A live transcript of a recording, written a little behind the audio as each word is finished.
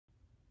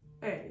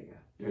There you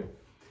go. Yeah.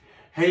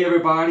 Hey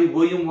everybody,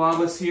 William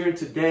Wallace here, and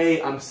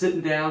today I'm sitting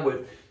down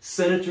with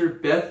Senator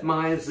Beth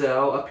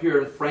Mizell up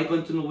here in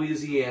Franklinton,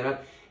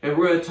 Louisiana, and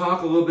we're going to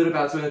talk a little bit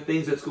about some of the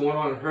things that's going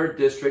on in her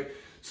district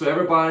so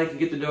everybody can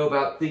get to know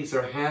about things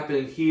that are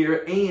happening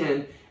here.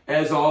 And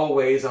as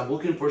always, I'm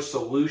looking for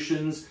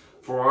solutions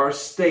for our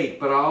state,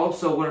 but I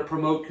also want to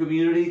promote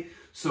community,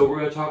 so we're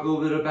going to talk a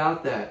little bit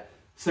about that.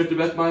 Senator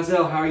Beth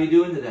Mizell, how are you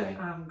doing today?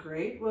 I'm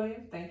great,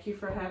 William. Thank you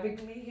for having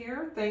me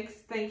here.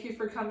 Thank you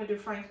for coming to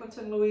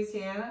Franklinton,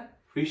 Louisiana.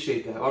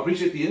 Appreciate that. Well, I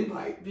appreciate the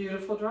invite.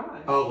 Beautiful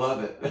drive. I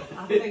love it.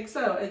 I think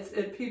so.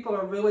 People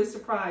are really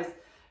surprised.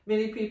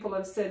 Many people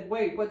have said,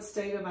 "Wait, what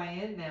state am I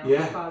in now?"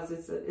 Yeah. Because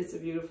it's a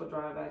beautiful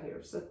drive out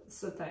here.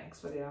 So thanks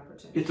for the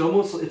opportunity. It's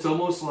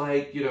almost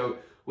like, you know,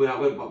 when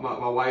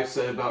my wife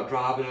said about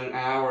driving an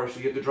hour, so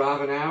you have to drive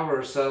an hour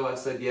or so. I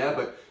said, yeah,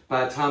 but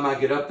by the time I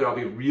get up there, I'll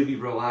be really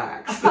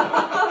relaxed.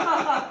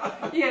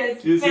 Yeah,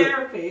 it's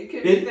therapy. It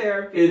could be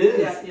therapy. It is.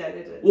 Yeah,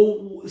 it is.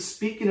 Well,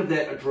 speaking of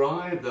that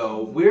drive,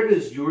 though, where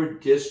does your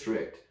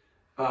district,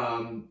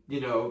 My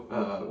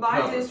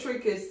cover?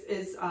 district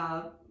is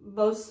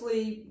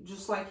mostly,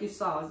 just like you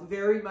saw, it's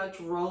very much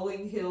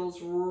rolling hills,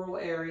 rural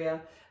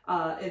area.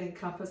 It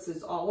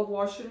encompasses all of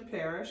Washington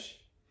Parish.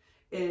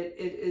 It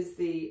is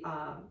the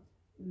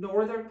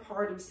northern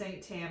part of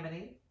St.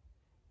 Tammany,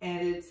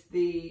 and it's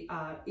the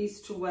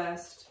east to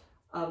west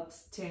of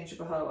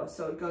Tangipahoa.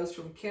 So it goes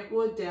from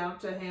Kentwood down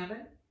to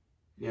Hammond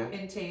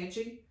in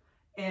Tangi,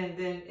 and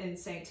then in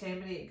St.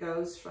 Tammany it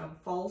goes from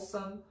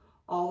Folsom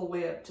all the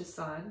way up to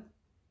Sun,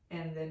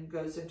 and then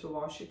goes into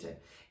Washington.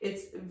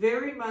 It's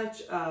very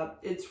much,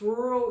 it's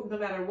rural, no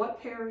matter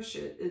what parish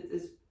it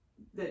is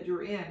that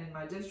you're in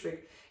my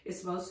district,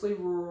 it's mostly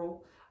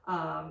rural.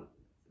 A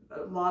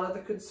lot of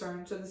the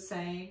concerns are the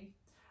same.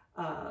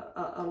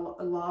 A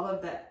lot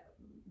of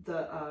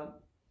the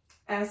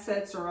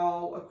assets are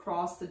all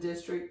across the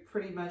district,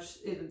 pretty much.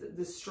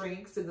 The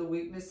strengths and the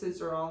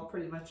weaknesses are all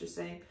pretty much the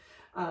same.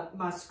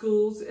 My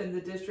schools in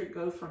the district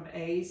go from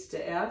A's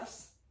to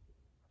F's.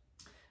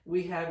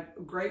 We have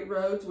great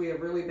roads. We have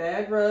really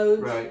bad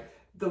roads. Right.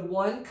 The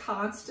one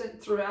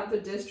constant throughout the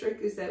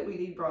district is that we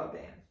need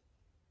broadband.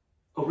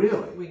 Oh,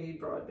 really? We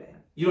need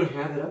broadband. You don't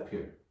have it up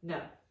here.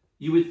 No.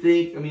 You would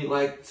think, I mean,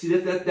 like, see,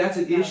 that's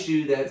an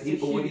issue that It's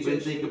people wouldn't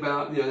even think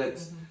about. You know,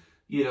 that's,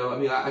 you know, I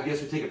mean, I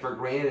guess we take it for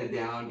granted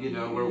down, you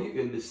know, we're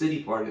in the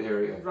city part of the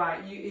area.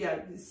 Right.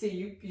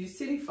 See, you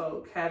city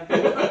folk have the,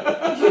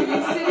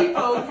 you city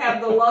folk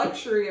have the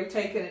luxury of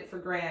taking it for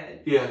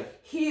granted. Yeah.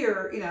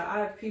 Here, you know, I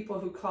have people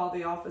who call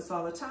the office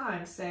all the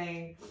time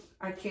saying,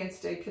 I can't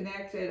stay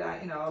connected.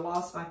 I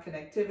lost my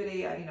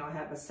connectivity. I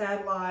have a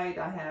satellite.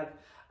 I have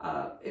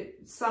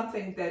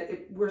something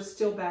that we're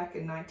still back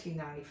in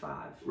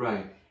 1995.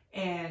 Right.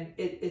 And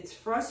it's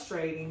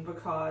frustrating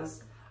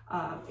because,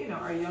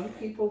 our young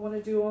people want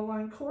to do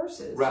online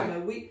courses. Right. You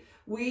know,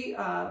 we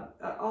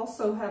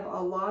also have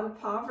a lot of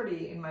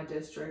poverty in my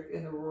district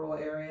in the rural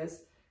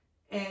areas.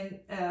 And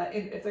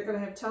if they're going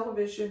to have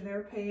television,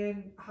 they're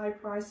paying high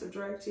price of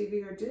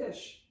DirecTV or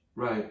Dish.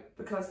 Right.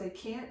 Because they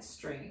can't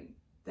stream.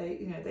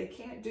 They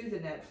can't do the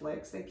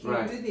Netflix. They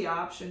can't do the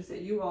options that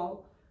you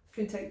all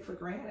can take for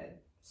granted.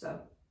 So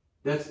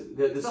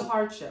it's a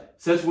hardship.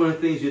 So that's one of the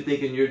things you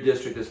think in your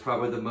district is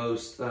probably the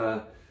most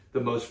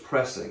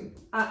pressing.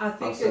 I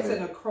think it's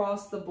an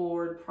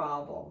across-the-board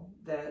problem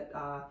that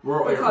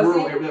rural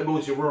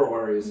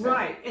areas.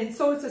 Right, and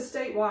so it's a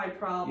statewide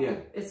problem. Yeah.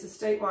 It's a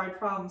statewide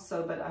problem.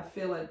 So, but I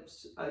feel it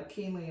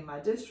keenly in my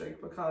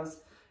district because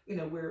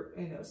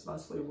it's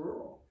mostly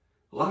rural.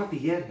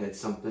 Lafayette had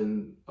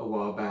something a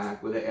while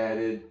back where they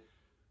added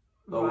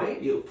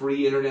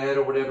free internet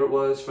or whatever it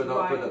was for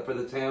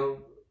the town.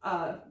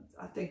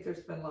 I think there's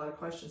been a lot of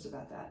questions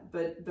about that,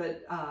 but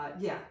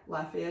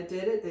Lafayette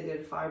did it. They did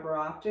a fiber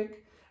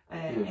optic,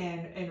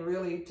 and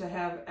really to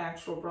have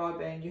actual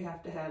broadband, you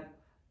have to have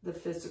the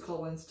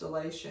physical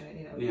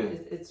installation.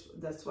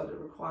 That's what it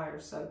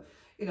requires. So,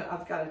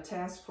 I've got a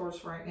task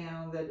force right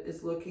now that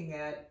is looking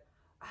at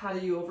how do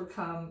you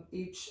overcome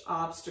each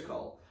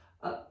obstacle.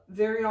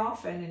 Very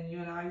often, and you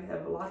and I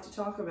have a lot to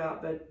talk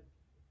about, but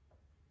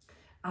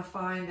I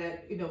find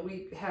that,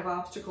 we have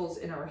obstacles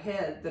in our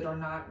head that are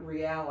not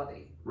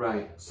reality.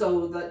 Right.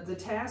 So the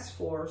task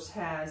force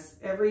has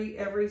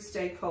every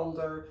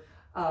stakeholder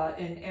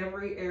in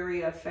every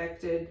area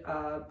affected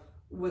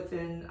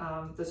within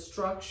the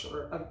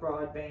structure of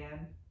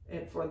broadband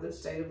for the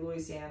state of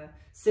Louisiana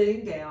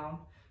sitting down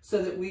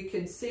so that we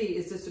can see,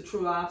 is this a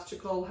true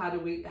obstacle? How do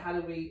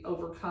we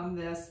overcome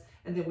this?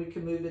 And then we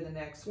can move to the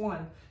next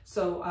one.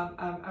 So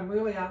I'm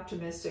really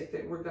optimistic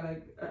that we're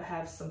going to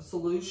have some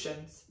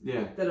solutions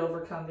that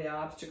overcome the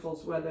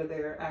obstacles, whether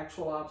they're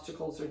actual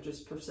obstacles or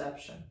just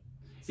perception.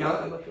 So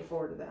I'm looking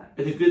forward to that.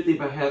 And the good thing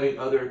about having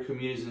other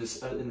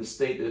communities in the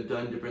state that have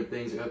done different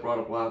things, like I brought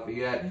up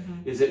Lafayette,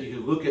 is that you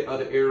can look at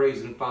other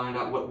areas and find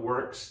out what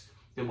works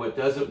and what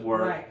doesn't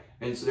work. Right.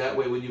 And so that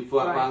way, when you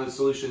find the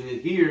solution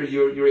here,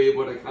 you're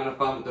able to kind of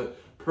find the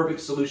perfect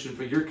solution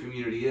for your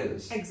community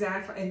is.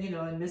 Exactly. And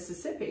in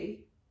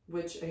Mississippi,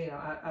 which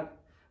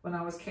when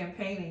I was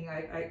campaigning,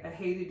 I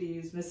hated to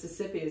use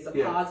Mississippi as a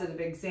Yeah. positive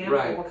example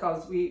Right.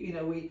 because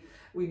we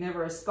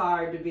never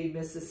aspired to be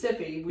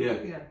Mississippi.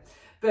 Yeah.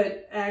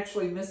 But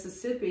actually,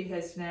 Mississippi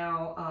has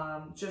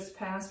now just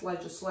passed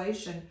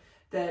legislation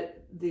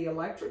that the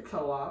electric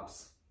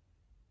co-ops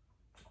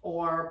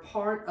are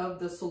part of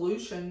the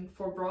solution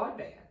for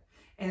broadband,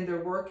 and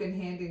they're working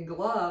hand in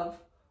glove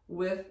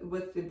with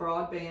the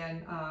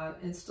broadband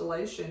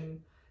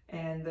installation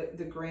and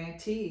the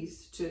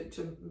grantees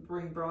to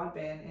bring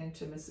broadband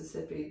into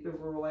Mississippi, the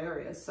rural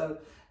areas. So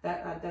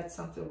that's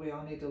something we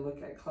all need to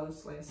look at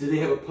closely. Do they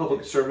have a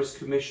public service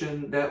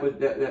commission that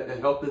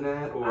helped in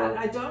that? Or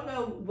I don't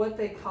know what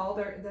they call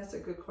that's a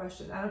good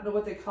question. I don't know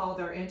what they call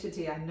their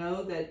entity. I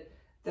know that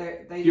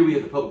they here we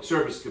have the Public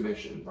Service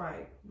Commission.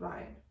 Right.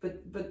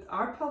 But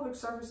our Public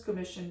Service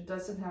Commission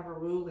doesn't have a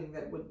ruling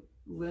that would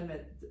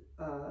limit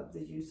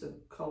the use of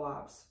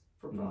co-ops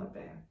for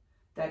broadband.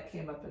 That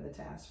came up in the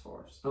task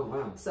force. Oh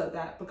wow! So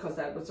because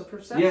that was a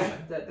perception, yeah,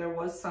 that there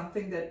was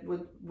something that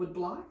would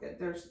block it.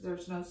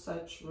 There's no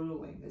such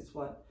ruling, is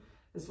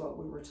what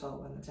we were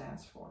told in the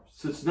task force.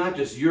 So it's not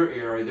just your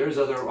area. There's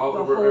all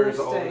over areas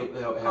all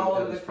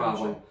over this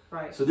problem.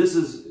 Right. So this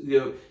is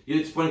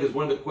it's funny because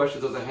one of the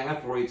questions I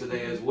have for you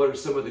today is what are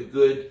some of the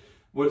good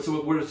what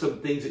are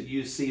some things that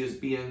you see as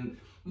being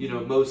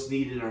most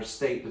needed in our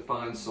state to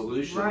find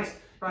solutions. Right.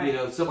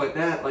 Stuff like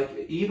that,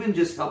 like even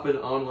just helping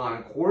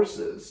online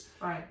courses,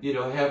 right?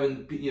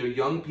 Having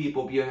young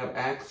people have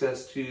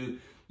access to,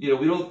 we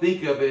don't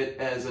think of it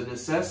as a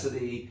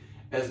necessity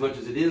as much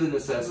as it is a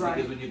necessity,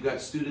 because when you've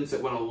got students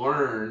that want to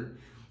learn,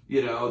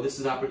 this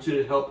is an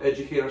opportunity to help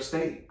educate our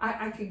state.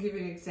 I can give you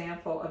an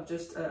example of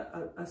just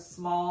a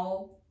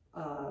small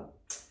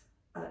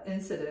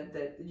incident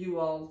that you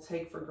all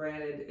take for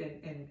granted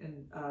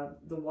in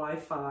the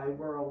Wi-Fi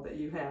world that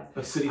you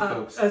have. City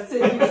folks.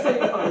 City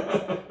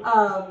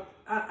folks.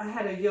 I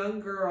had a young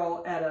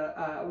girl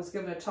I was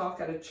giving a talk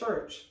at a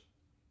church,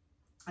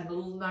 and a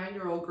little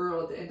 9-year-old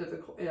girl at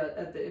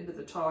the end of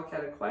the talk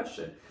had a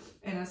question,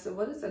 and I said,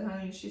 "What is it,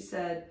 honey?" And she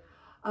said,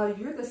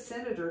 "You're the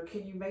senator.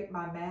 Can you make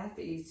my math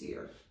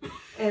easier?"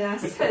 And I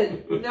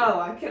said, "No,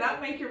 I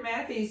cannot make your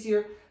math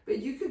easier, but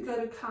you could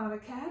go to Khan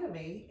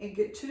Academy and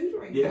get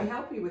tutoring to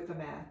help you with the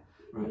math."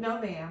 Right.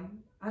 "No,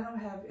 ma'am, I don't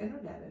have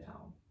internet at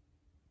home."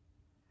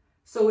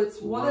 So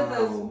it's one of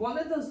those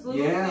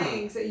little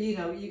things that you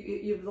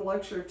the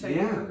lecture of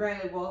taking for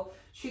granted. Well,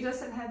 she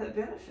doesn't have that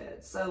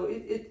benefit, so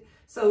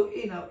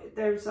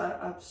there's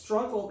a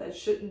struggle that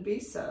shouldn't be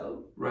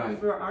so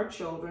for our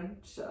children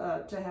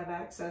to have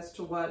access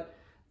to what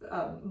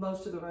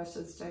most of the rest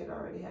of the state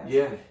already has.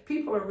 Yeah,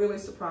 people are really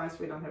surprised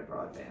we don't have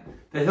broadband.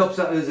 That helps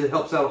out. It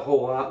helps out a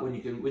whole lot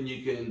when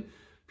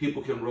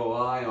people can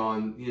rely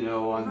on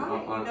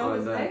on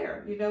it's that.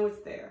 there. It's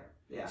there.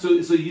 Yeah. So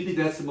you think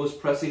that's the most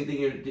pressing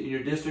thing in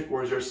your district,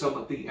 or is there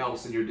something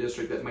else in your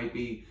district that might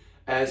be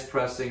as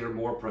pressing or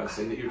more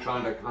pressing that you're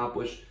trying to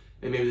accomplish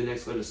in maybe the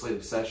next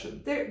legislative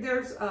session?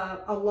 There's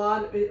a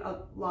lot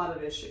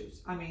of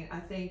issues. I mean, I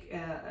think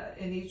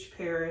in each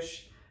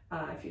parish,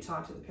 if you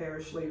talk to the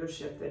parish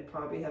leadership, they'd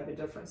probably have a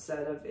different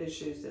set of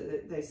issues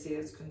that they see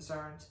as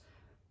concerns.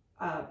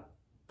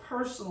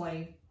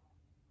 Personally,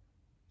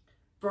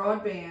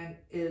 broadband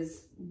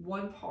is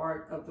one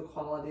part of the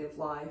quality of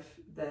life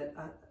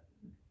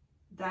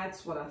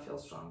that's what I feel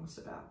strongest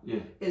about.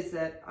 Yeah. Is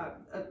that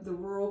the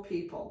rural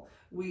people,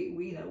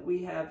 we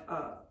have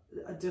a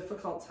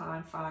difficult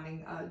time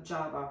finding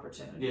job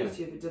opportunities.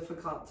 Yeah. You have a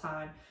difficult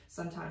time.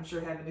 Sometimes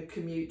you're having to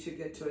commute to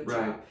get to a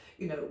job.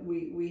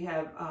 We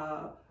have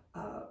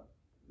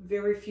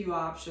very few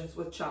options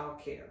with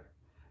childcare.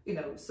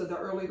 So the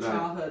early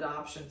childhood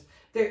options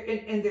there,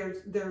 and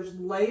there's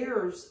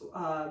layers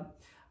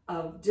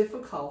of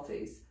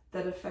difficulties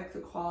that affect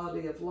the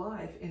quality of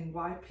life and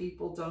why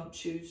people don't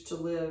choose to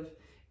live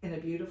in a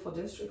beautiful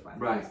district like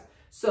this.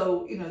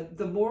 So,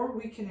 the more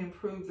we can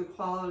improve the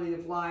quality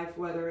of life,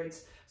 whether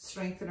it's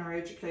strengthen our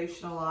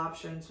educational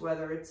options,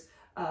 whether it's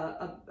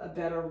a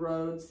better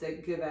roads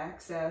that give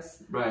access,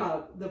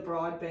 the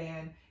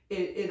broadband,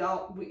 it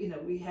all,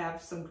 we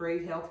have some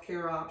great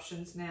healthcare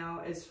options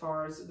now as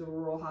far as the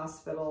rural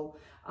hospital.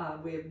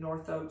 We have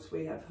North Oaks,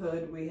 we have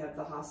Hood, we have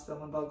the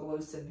hospital in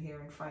Bogalusa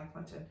here in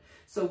Franklinton.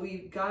 So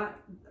we've got,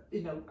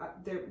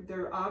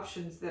 there are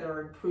options that are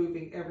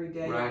improving every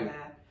day on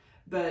that.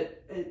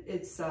 But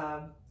it's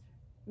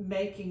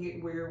making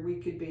it where we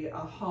could be a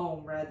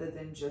home rather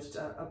than just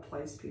a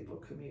place people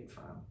commute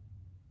from.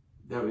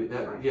 That's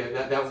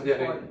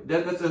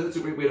a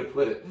great way to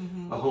put it.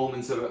 Mm-hmm. A home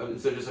instead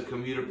of just a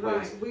commuter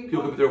place.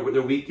 People come to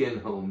their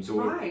weekend homes.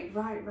 Right.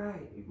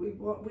 We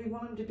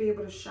want them to be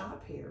able to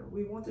shop here.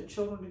 We want the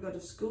children to go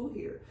to school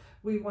here.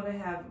 We want to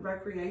have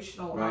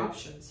recreational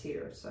options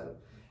here. So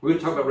we're going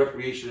to talk about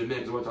recreation in a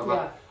minute. I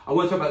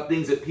want to talk about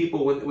things that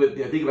people, when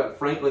they think about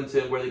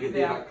Franklinton, where they can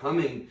think about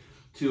coming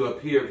to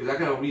up here. Because I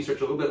kind of research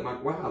a little bit. I'm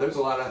like, wow, there's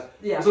a lot of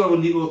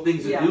neat little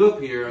things to do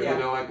up here.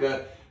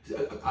 I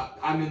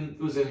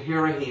was in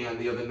Harahan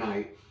the other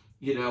night,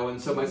 you know,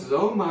 and somebody says,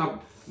 "Oh,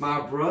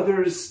 my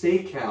brother's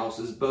steakhouse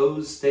is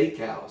Bo's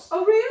Steakhouse."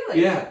 Oh,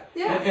 really? Yeah.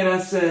 Yeah. And I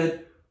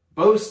said,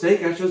 "Bo's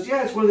Steakhouse." She goes,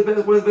 "Yeah, it's one of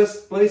the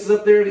best places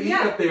up there to eat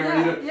up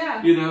there."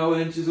 You know,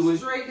 and she said,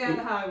 straight down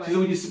the highway.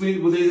 She said,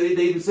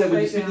 they even said,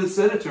 when you speak to the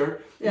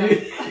senator,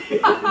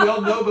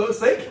 they'll know Bo's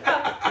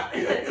Steakhouse.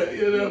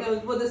 You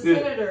know, well, the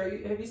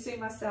senator, have you seen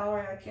my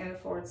salary? I can't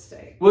afford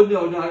steak. Well,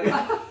 no, not.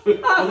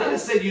 Well, they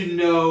just said you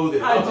know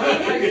that.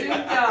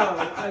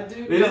 I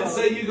do know. They didn't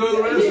say you go to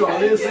the restaurant.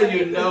 They just said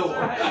you know.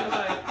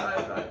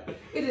 Right.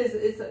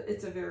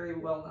 It's a very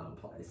well-known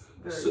place.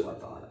 Very well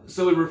thought of.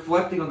 So in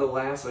reflecting on the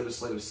last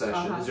legislative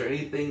session, is there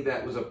anything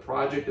that was a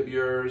project of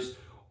yours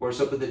or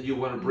something that you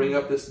want to bring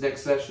up this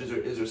next session?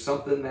 Is there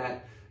something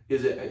that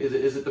is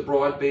it the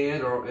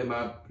broadband, or am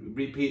I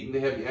repeating?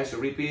 Have you asked to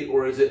repeat,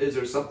 or is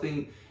there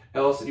something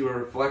else that you want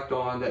to reflect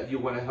on that you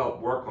want to help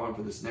work on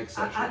for this next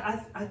session?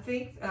 I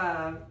think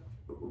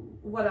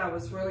what I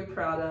was really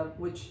proud of,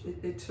 which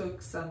it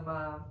took some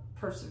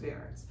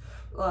perseverance.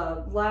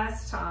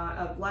 Last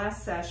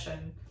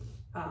session,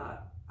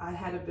 I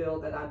had a bill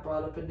that I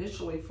brought up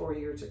initially 4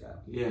 years ago.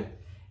 Yeah.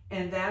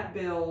 And that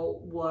bill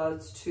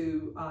was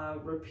to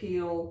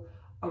repeal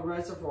a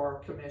reservoir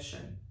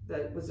commission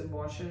that was in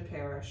Washington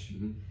Parish.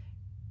 Mm-hmm.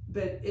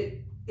 But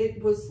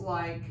it was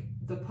like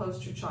the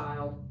poster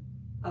child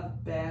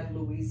of bad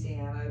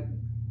Louisiana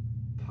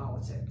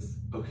politics.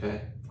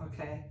 Okay.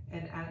 Okay.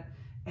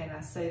 And I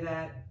say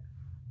that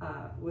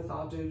with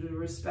all due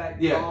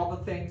respect, yeah. for all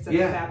the things that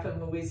have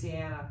happened in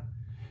Louisiana.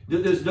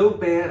 There's no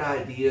bad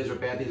ideas or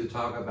bad things to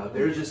talk about.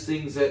 There's just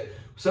things that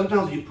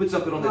sometimes when you put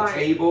something on the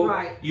table,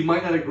 you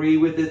might not agree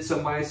with it.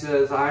 Somebody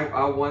says,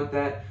 I want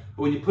that.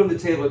 But when you put it on the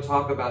table to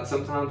talk about,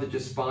 sometimes it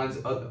just finds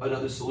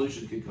another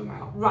solution can come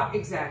out. Right,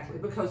 exactly.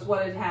 Because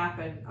what had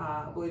happened,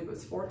 I believe it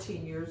was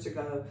 14 years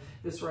ago,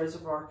 this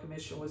reservoir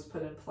commission was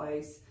put in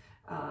place.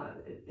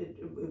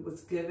 It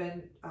was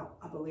given,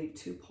 I believe,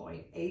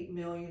 $2.8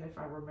 million, if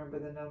I remember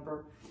the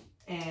number.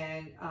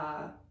 And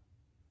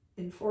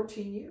in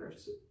 14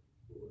 years,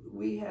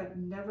 we have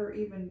never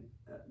even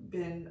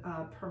been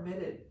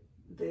permitted.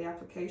 The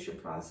application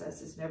process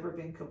has never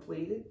been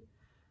completed,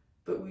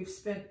 but we've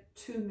spent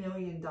 $2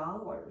 million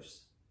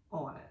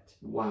on it.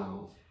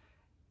 Wow.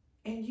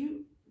 And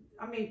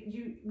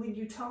when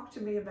you talk to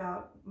me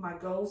about my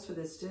goals for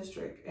this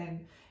district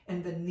and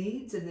the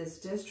needs in this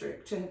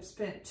district, to have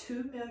spent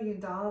 $2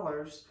 million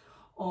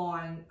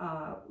on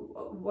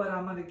what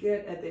I'm going to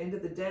get at the end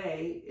of the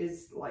day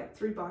is like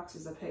 3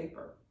 boxes of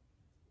paper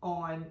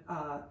on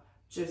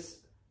just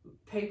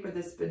paper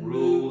that's been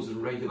rules moved,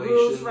 and regulations,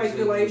 rules,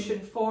 regulation,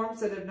 forms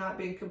that have not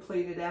been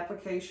completed,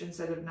 applications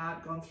that have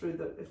not gone through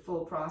the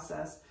full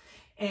process,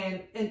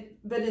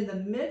 but in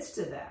the midst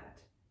of that,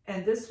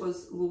 and this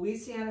was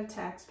Louisiana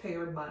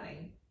taxpayer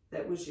money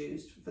that was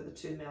used for the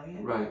 $2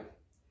 million. Right.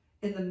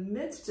 In the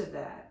midst of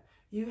that,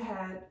 you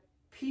had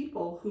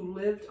people who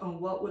lived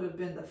on what would have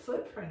been the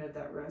footprint of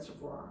that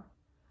reservoir,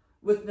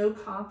 with no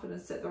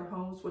confidence that their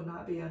homes would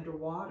not be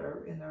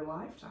underwater in their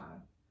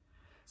lifetime.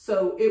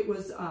 So it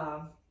was,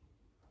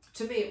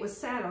 to me, it was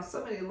sad on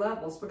so many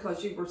levels,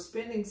 because you were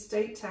spending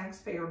state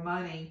taxpayer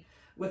money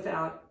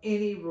without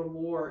any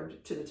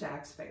reward to the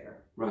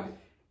taxpayer. Right.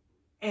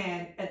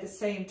 And at the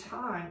same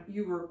time,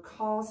 you were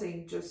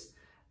causing just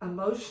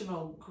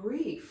emotional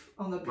grief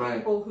on the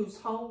people whose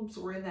homes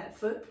were in that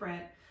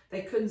footprint.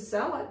 They couldn't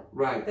sell it.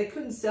 Right. They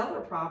couldn't sell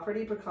their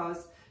property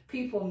because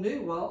people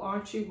knew, well,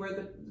 aren't you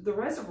where the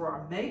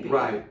reservoir may be?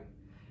 Right.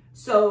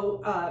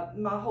 So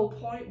my whole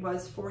point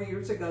was 4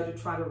 years ago to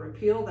try to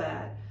repeal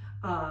that.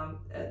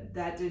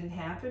 That didn't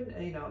happen.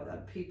 You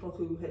know, people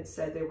who had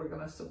said they were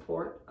going to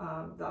support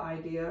the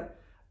idea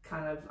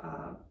kind of,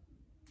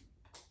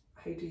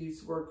 I hate to use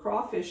the word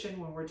crawfishing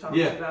when we're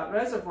talking about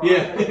reservoir,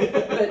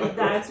 but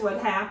that's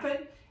what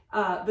happened.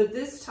 But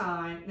this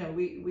time, you know,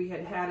 we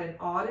had an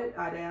audit.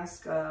 I'd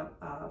asked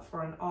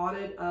for an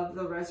audit of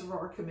the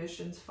Reservoir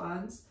Commission's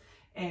funds,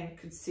 and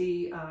could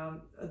see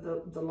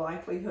the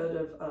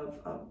likelihood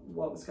of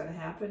what was going to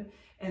happen.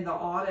 And the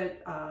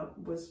audit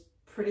was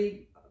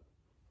pretty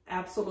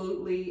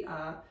absolutely,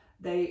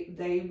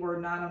 they were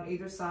not on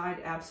either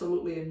side,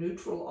 absolutely a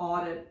neutral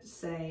audit,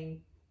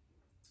 saying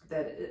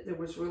that there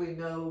was really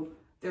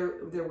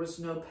there was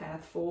no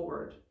path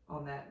forward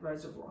on that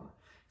reservoir.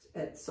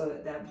 So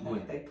at that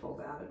point they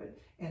pulled out of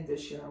it, and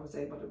this year I was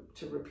able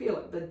to repeal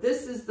it. But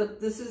this is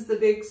the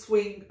big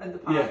swing and the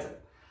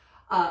positive.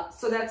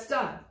 So that's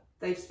done.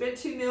 They've spent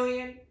 $2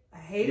 million. I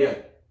hate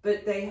it,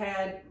 but they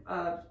had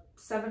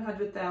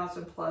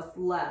 $700,000 plus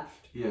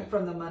left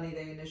from the money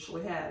they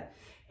initially had.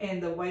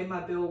 And the way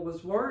my bill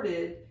was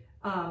worded,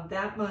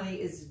 that money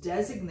is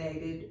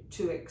designated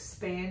to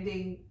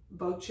expanding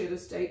Bochita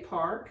State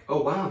Park.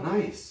 Oh, wow,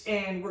 nice.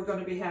 And we're going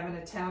to be having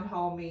a town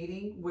hall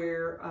meeting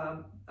where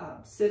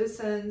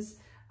citizens,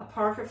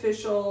 park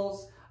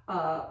officials,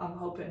 I'm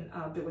hoping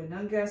Billy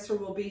Nungesser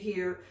will be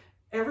here,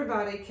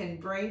 everybody can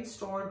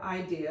brainstorm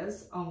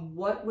ideas on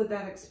what would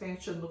that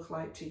expansion look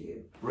like to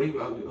you.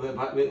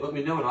 Let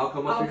me know and I'll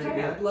come up here.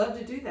 Okay, I'd love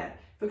to do that,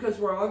 because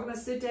we're all going to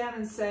sit down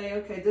and say,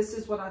 okay, this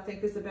is what I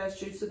think is the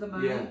best use of the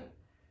money. Yeah.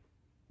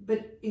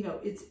 But you know,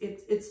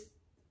 it's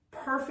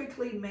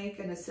perfectly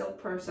making a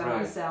silk purse out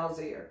of a sow's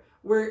ear.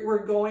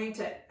 We're going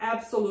to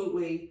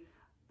absolutely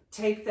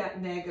take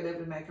that negative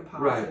and make a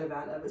positive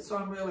out of it. So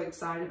I'm really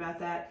excited about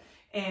that.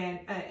 And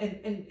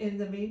in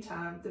the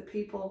meantime, the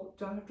people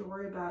don't have to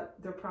worry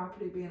about their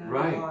property being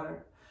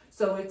underwater.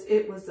 So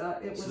it was so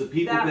the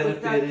people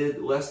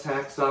benefited, less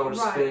tax dollars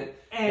spent,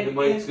 and the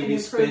money that's going to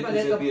be spent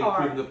is going to be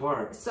improving the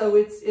park. So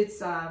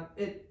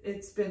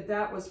it's been,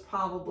 that was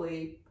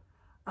probably,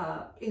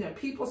 you know,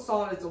 people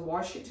saw it as a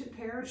Washington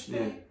Parish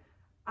thing. Yeah.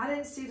 I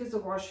didn't see it as a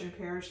Washington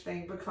Parish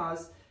thing,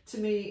 because to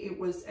me it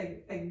was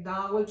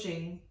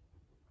acknowledging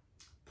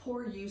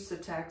poor use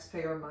of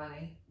taxpayer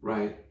money,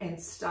 and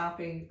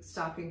stopping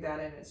that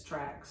in its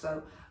tracks.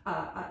 So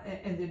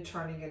and then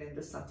turning it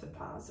into something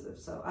positive.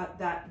 So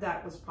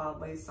that was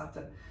probably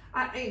something.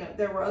 You know,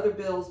 there were other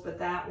bills, but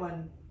that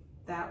one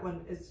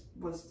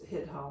was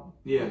hit home.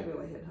 Yeah, it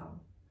really hit home.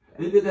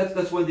 Yeah.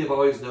 That's one thing I've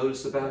always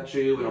noticed about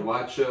you when I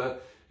watch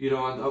when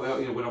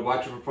I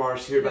watch you from far,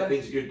 hear about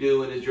things that you're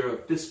doing, is you're a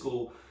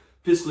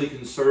fiscally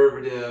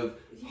conservative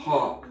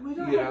hawk. We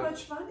don't have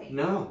much money.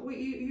 No.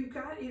 You've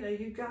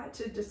got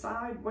to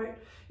decide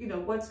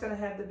what's going to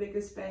have the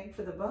biggest bang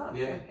for the buck.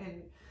 Yeah.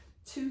 And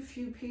too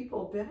few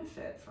people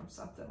benefit from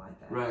something like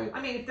that. Right.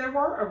 I mean, if there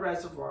were a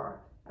reservoir,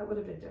 that would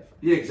have been different.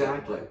 Yeah,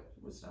 exactly.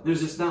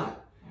 There's just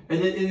not.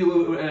 And then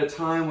at a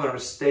time when our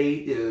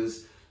state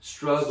is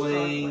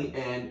struggling.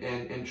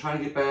 And trying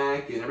to get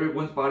back, and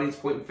everyone's body's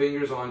pointing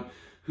fingers on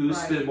who's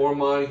spending more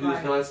money,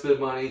 who's not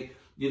spending money.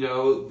 You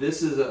know,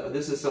 this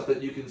is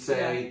something you can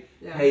say,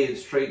 hey,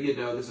 it's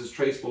this is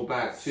traceable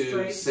back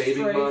to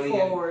saving money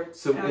and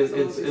some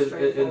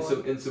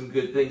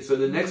good things. So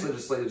the next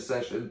legislative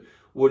session,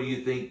 what do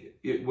you think?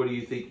 What do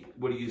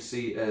you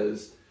see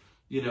as,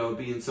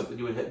 being something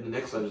you would hit in the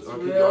next legislature?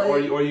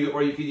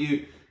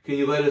 Can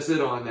you let us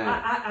in on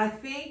that? I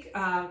think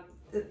I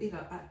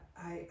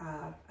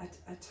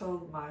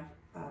told my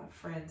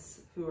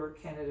friends who are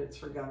candidates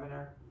for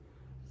governor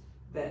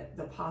that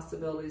the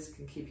possibilities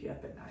can keep you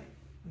up at night.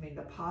 I mean,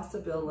 the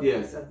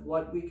possibilities of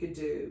what we could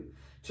do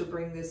to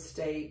bring this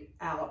state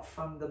out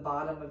from the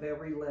bottom of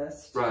every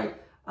list. Right.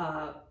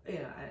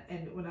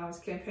 And when I was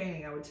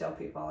campaigning, I would tell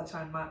people all the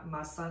time,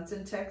 my son's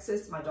in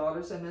Texas, my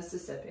daughter's in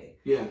Mississippi.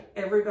 Yeah.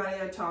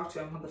 Everybody I talk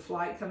to, I'm on the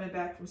flight coming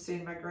back from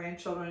seeing my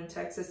grandchildren in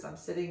Texas. I'm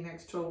sitting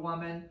next to a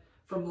woman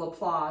from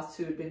Laplace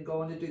who had been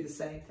going to do the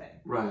same thing.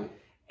 Right.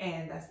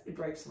 And it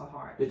breaks my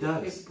heart. It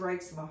does. It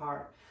breaks my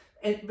heart.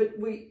 But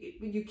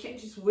you can't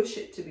just wish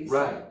it to be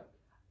right.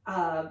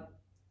 so.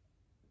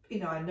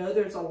 I know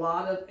there's a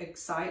lot of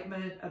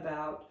excitement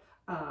about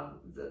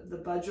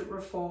the budget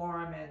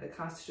reform and the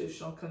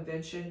Constitutional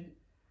Convention.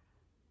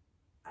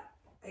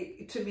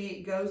 To me,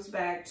 it goes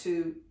back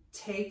to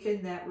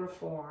taking that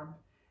reform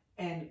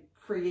and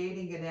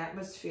creating an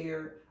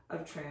atmosphere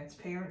of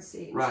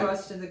transparency, right.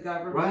 trust in the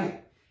government,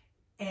 right.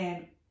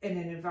 and in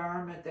an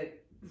environment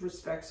that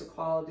respects the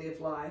quality of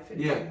life and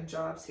bringing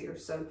jobs here.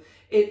 So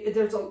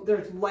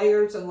there's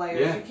layers and layers.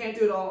 Yeah. You can't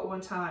do it all at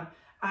one time.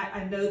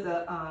 I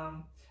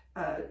know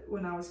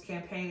when I was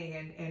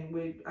campaigning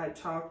and I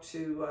talked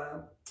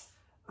to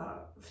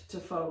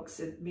folks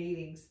at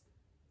meetings,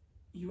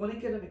 you want to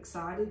get them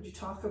excited, you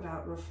talk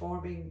about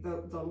reforming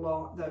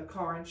the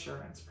car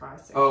insurance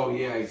pricing. Oh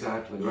yeah,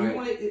 exactly.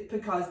 Right.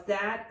 Because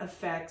that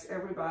affects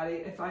everybody.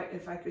 If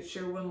I could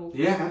share one little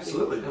thing. Yeah,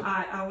 absolutely.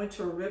 I went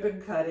to a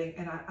ribbon cutting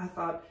and I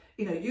thought,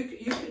 you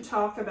can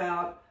talk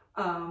about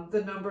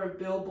the number of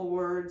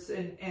billboards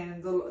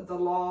and the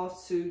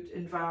lawsuit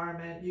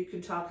environment. You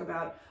can talk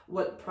about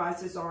what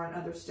prices are in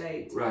other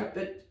states. Right.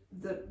 But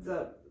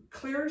the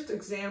clearest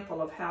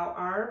example of how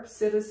our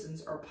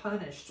citizens are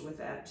punished with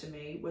that, to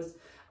me, was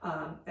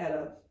at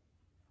a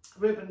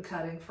ribbon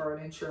cutting for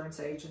an insurance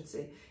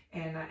agency.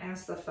 And I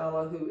asked the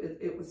fellow who,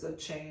 it was a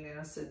chain, and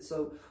I said,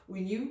 so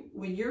when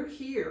you're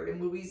here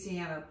in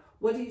Louisiana,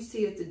 what do you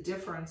see as the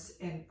difference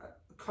in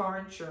car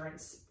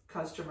insurance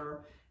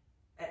customer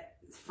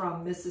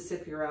from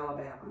Mississippi or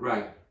Alabama?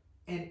 Right.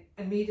 And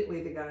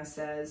immediately the guy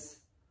says,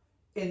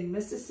 in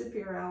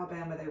Mississippi or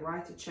Alabama, they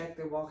write the check,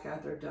 they walk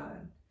out, they're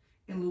done.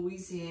 In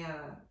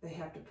Louisiana, they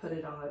have to put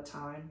it on a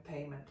time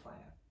payment plan.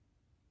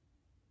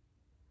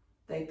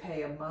 They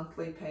pay a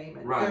monthly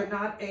payment. Right. They're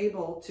not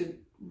able to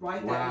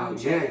write that wow.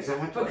 check. Yeah,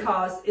 exactly.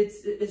 Because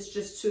it's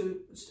just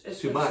too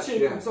much,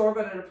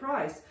 exorbitant a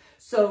price.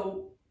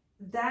 So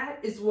that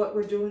is what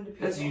we're doing to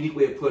people. That's a unique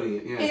way of putting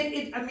it. Yeah.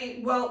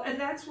 And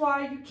that's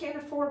why you can't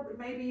afford.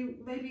 Maybe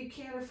you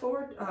can't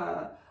afford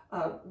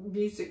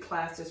music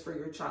classes for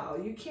your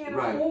child. You can't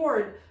right.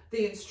 afford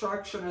the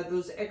instruction of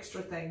those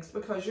extra things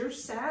because you're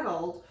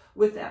saddled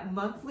with that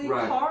monthly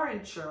right. car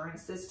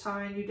insurance that's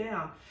tying you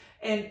down.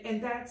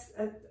 And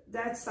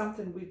that's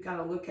something we've got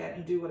to look at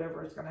and do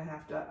whatever is going to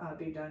have to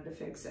be done to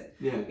fix it.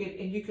 Yeah.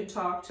 And you can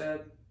talk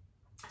to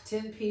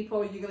 10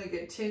 people, you're going to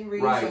get 10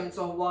 reasons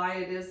on why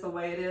it is the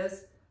way it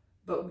is.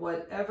 But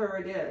whatever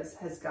it is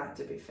has got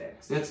to be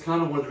fixed. That's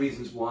kind of one of the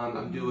reasons why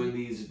I'm doing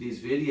these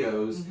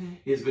videos,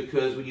 is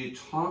because when you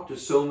talk to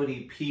so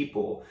many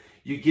people,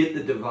 you get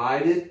the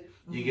divided,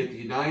 you get the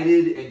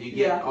united, and you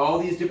get all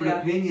these different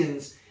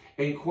opinions.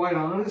 And quite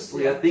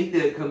honestly, I think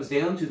that it comes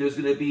down to there's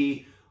going to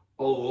be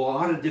a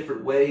lot of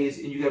different ways,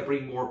 and you got to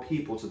bring more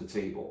people to the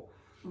table.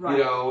 Right.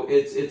 You know,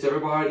 it's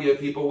everybody. You know,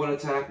 people want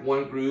to attack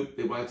one group,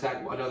 they want to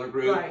attack another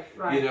group.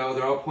 Right. You know,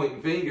 they're all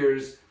pointing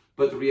fingers.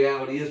 But the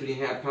reality is, when you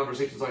have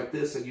conversations like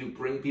this and you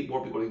bring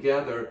more people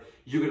together,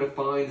 you're going to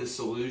find the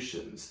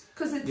solutions.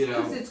 Because it's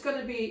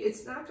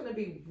not going to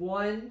be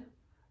one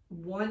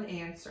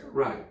answer.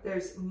 Right.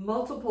 There's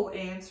multiple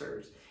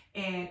answers,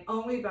 and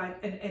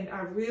and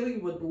I really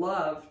would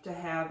love to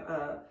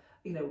have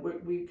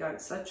we've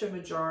got such a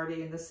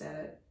majority in the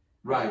Senate.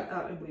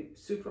 Right. We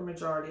super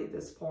majority at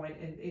this point,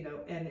 and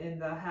and in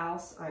the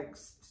House,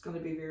 it's going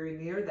to be very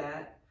near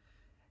that.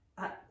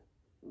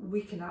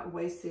 We cannot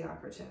waste the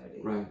opportunity.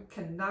 Right.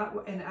 And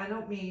I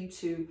don't mean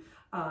to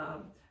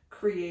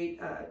create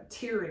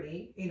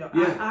tyranny.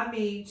 I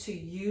mean to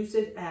use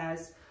it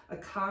as a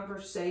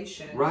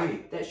conversation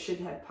that should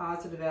have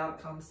positive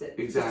outcomes that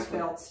is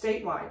felt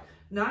statewide.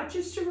 Not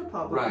just to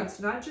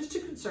Republicans, not just to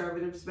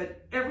conservatives,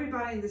 but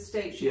everybody in the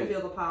state should feel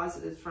the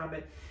positives from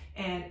it.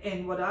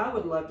 And what I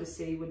would love to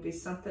see would be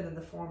something in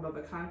the form of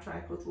a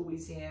contract with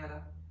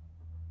Louisiana,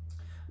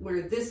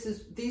 where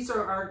these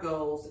are our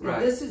goals, and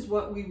this is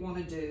what we want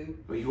to do.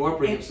 But you are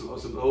bringing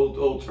some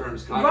old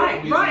terms.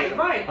 Right. I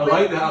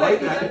like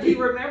that. Do you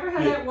remember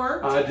how that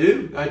worked? I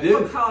do.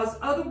 Because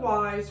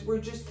otherwise, we're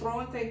just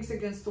throwing things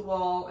against the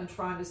wall and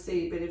trying to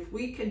see. But if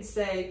we can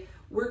say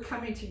we're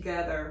coming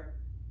together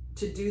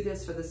to do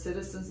this for the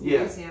citizens of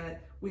Louisiana,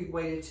 we've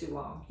waited too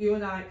long. You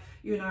and I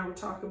were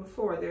talking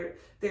before.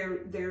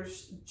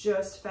 There's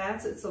just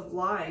facets of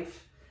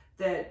life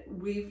that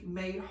we've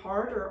made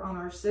harder on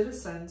our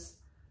citizens.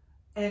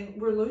 And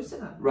we're losing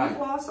them. Right. We've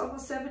lost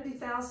almost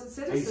 70,000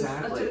 citizens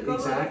to go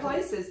to other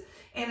places.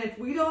 And if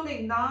we don't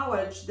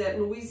acknowledge that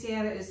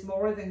Louisiana is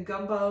more than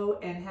gumbo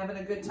and having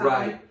a good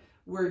time,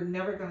 we're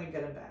never going to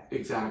get them back.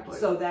 Exactly.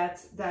 So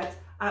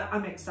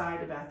I'm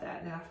excied about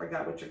that. And I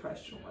forgot what your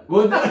question was.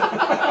 Well, no.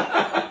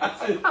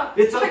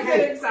 It's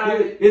okay.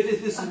 Excited.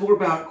 This is more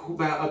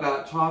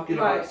about talking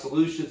about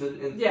solutions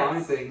and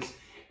finding things.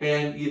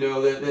 And,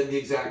 than the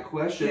exact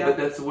question. But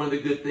that's one of the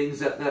good things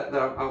that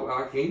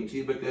I came to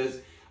you,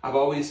 because I've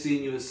always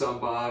seen you as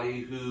somebody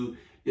who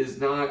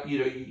is not,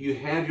 you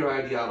have your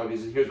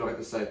ideologies, and here's what I like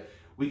to say.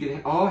 We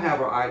can all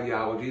have our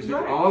ideologies. We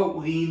can all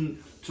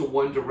lean to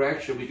one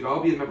direction. We can all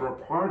be a member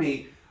of a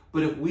party.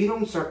 But if we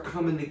don't start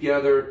coming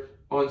together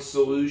on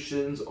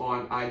solutions,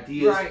 on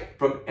ideas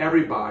from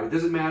everybody, it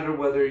doesn't matter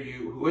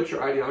what's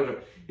your ideology.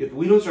 If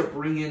we don't start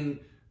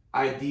bringing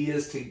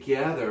ideas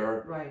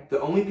together,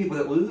 the only people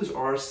that lose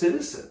are our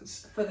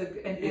citizens.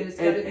 And it's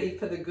got to be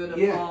for the good of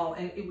all.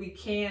 And we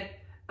can't.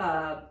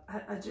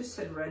 I just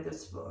had read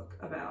this book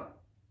about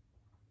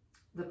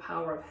the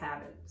power of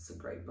habit. It's a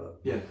great book.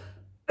 Yeah.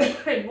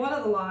 And one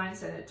of the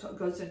lines in it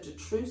goes into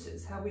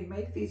truces, how we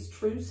make these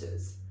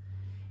truces.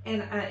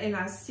 And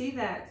I see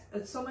that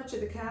so much of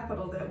the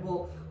Capitol that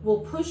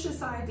will push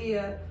this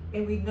idea,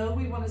 and we know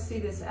we want to see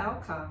this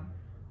outcome.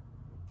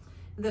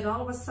 And then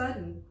all of a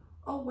sudden,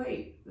 oh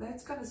wait,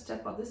 that's going to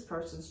step on this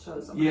person's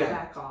toes. I'm going to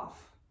back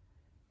off.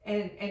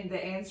 And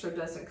the answer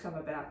doesn't come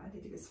about. I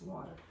need to get some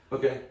water.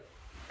 Okay.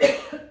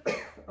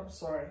 I'm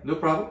sorry. No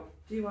problem.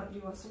 Do you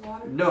want some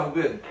water? No,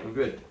 I'm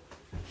good.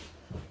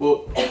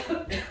 Well,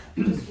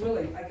 just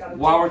really, I got.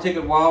 While we're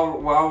getting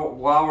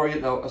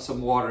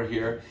some water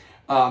here,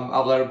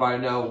 I'll let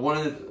everybody know one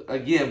of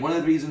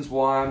the reasons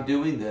why I'm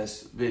doing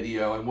this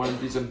video, and one of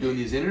the reasons I'm doing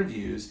these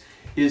interviews,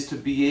 is to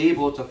be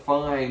able to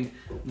find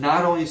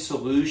not only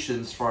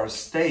solutions for our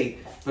state,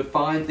 but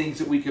find things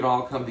that we can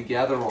all come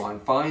together on.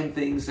 Find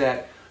things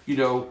that,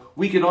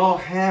 we can all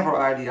have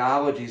our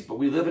ideologies, but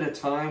we live in a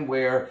time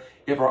where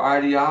if our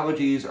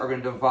ideologies are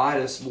going to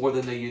divide us more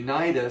than they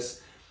unite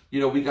us,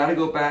 we got to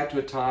go back to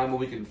a time when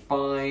we can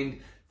find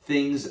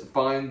things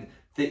that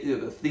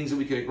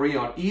we can agree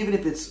on, even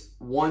if it's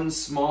one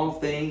small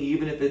thing,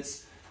 even if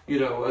it's,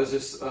 let's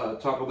just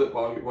talk a little bit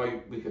while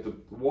we get the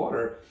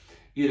water,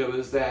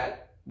 is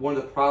that one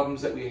of the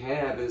problems that we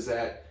have is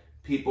that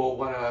people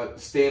want to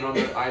stand on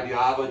their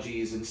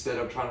ideologies instead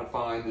of trying to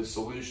find the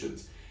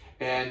solutions.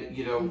 And,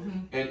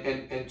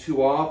 and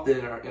too often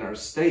in our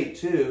state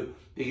too,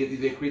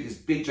 they create these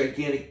big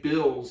gigantic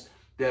bills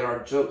that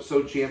are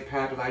so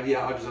jam-packed with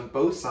ideologies on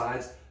both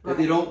sides that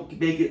they don't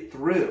make it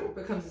through. It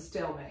becomes a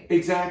stalemate.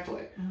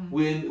 Exactly.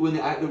 When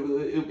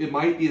it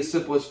might be as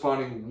simple as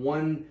finding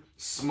one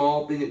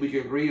small thing that we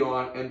can agree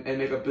on and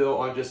make a bill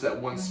on just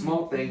that one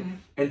small thing,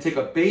 and take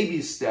a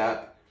baby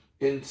step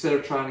instead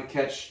of trying to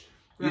catch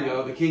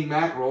the king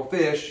mackerel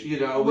fish. We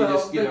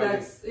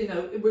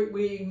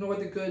ignore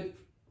the good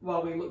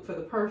while we look for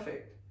the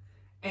perfect.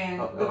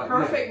 And the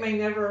perfect may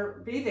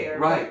never be there.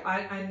 Right. But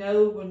I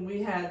know when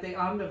we had the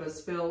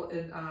omnibus bill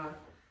in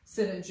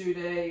Senate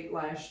Jude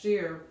last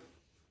year,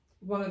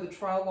 one of the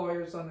trial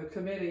lawyers on the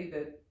committee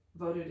that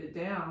voted it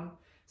down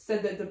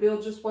said that the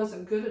bill just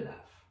wasn't good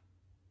enough.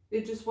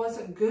 It just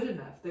wasn't good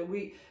enough, that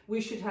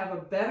we should have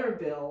a better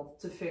bill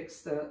to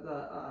fix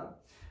the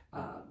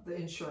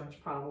insurance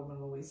problem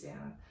in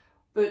Louisiana.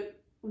 But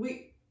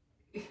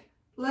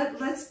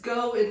let's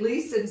go at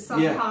least in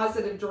some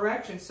positive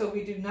direction, so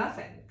we do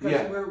nothing,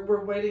 because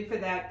we're waiting for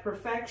that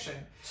perfection.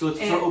 So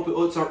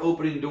it's our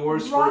opening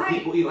doors for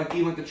people,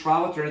 even the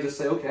trial attorneys, to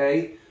say,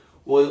 okay,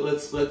 well,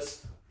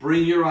 let's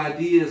bring your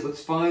ideas,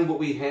 let's find what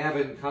we have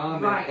in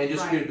common, and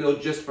just create a bill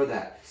just for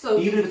that. So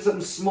even if it's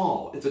something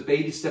small, it's a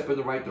baby step in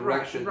the right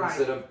direction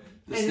instead of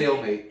the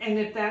stalemate. And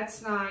if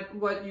that's not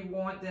what you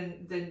want,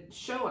 then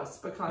show us,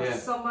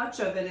 because so much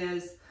of it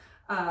is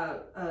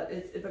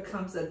it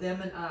becomes a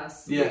them and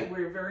us.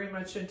 We're very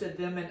much into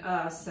them and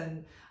us,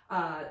 and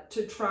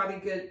to try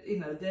to get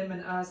them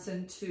and us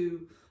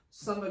into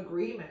some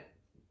agreement,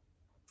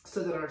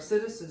 so that our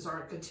citizens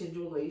aren't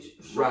continually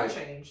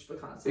shortchanged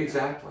because of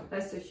that.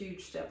 That's a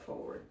huge step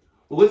forward.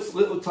 Well, let's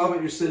talk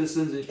about your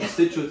citizens and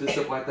constituents and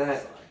stuff like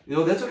that.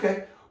 That's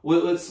okay.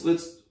 Well, let's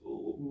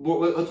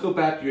go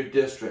back to your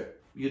district.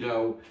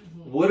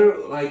 What are,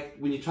 like,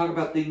 when you talk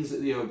about things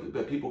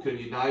that people can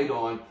unite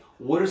on,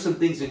 what are some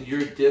things in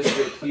your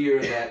district here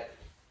that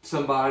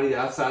somebody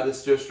outside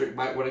this district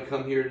might want to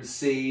come here and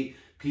see?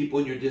 People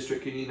in your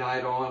district can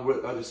unite on.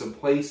 Are there some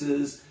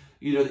places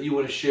that you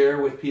want to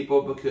share with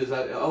people? Because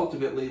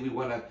ultimately we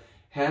want to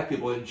have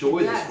people enjoy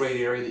this great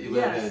area that you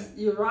live in. Yes,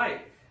 you're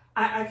right.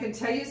 I can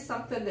tell you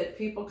something that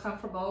people come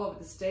from all over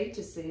the state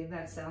to see, and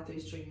that's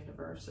Southeastern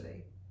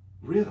University.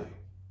 Really?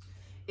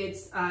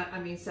 It's,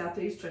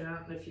 Southeastern, I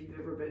don't know if you've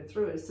ever been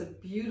through it. It's a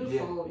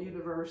beautiful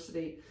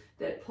university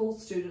that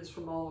pulls students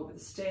from all over the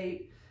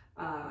state.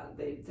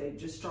 They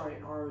just started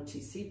an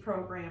ROTC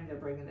program. They're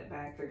bringing it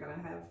back. They're going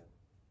to have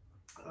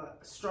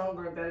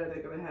stronger and better.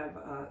 They're going to have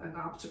an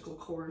obstacle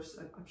course.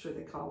 I'm sure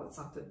they call it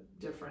something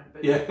different,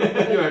 but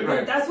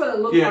right. That's what it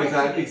looks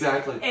like.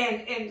 Exactly.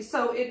 And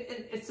so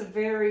it's a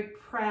very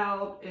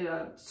proud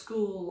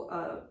school,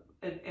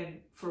 and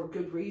for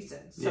good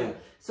reason.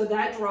 So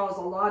that draws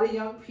a lot of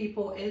young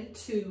people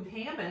into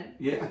Hammond.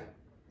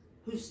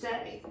 Who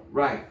stay.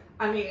 Right.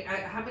 How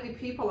many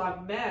people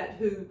I've met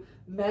who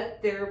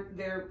met their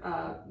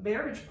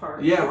marriage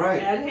partner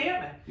at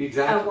Hammond.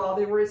 Exactly. While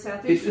they were at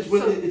Southeastern.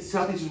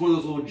 Southeastern is one of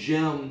those little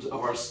gems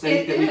of our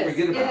state that we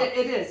forget about.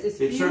 It is. It's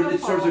beautiful.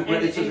 It serves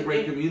a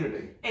great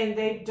community. And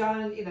they've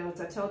done,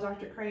 as I tell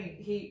Dr. Crane,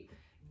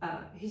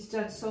 he's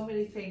done so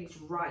many things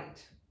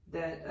right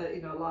that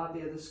a lot of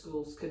the other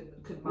schools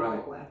could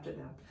model after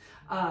them.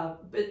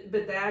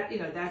 But that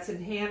that's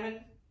in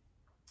Hammond.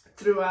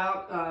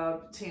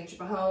 Throughout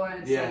Tangipahoa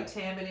and St.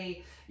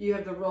 Tammany, you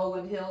have the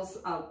rolling hills.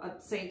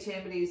 St.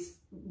 Tammany's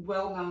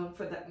well known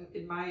for that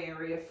in my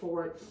area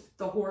for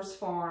the horse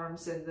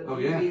farms and the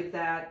beauty of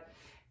that.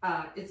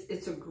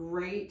 It's a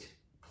great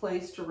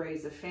place to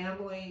raise a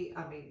family.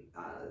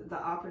 The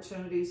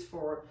opportunities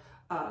for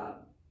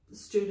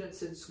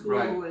students in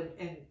school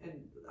and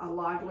a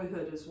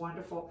livelihood is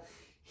wonderful.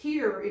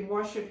 Here in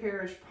Washington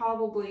Parish,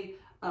 probably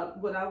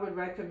what I would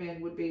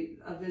recommend would be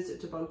a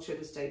visit to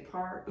Bochita State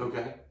Park.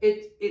 Okay.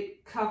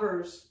 It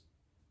covers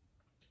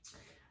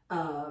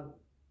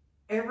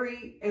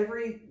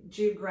every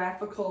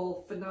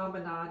geographical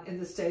phenomenon in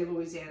the state of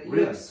Louisiana.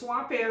 You have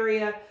swamp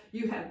area,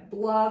 you have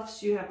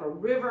bluffs, you have a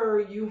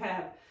river, you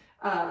have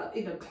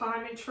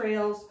climbing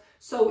trails.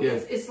 So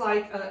it's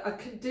like a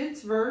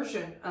condensed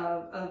version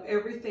of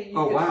everything you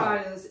can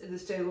find in the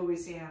state of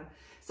Louisiana.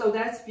 So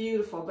that's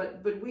beautiful,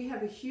 but we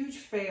have a huge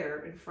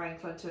fair in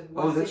Franklinton.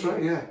 That's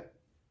right,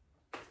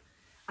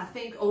 I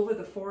think over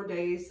the 4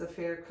 days the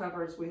fair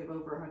covers, we have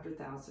over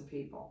 100,000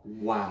 people.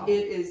 Wow!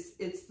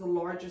 It's the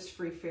largest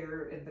free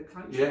fair in the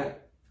country.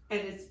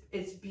 And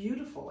it's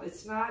beautiful.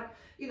 It's not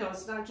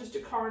it's not just a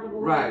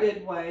carnival in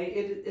Midway.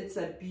 It's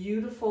a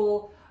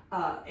beautiful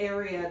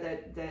area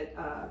that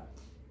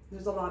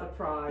there's a lot of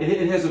pride.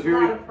 It has a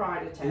lot of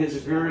pride attached. It has a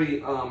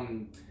very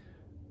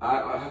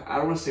I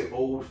don't want to say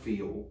old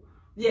feel.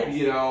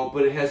 Yes.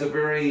 But it has a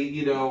very,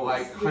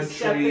 like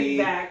country,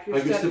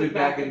 you're stepping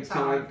back in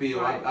time feel.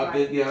 I've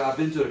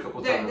been to it a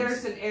couple times.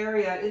 There's an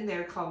area in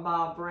there called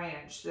Mile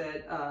Branch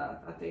that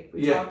I think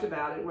we talked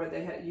about it, where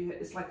they had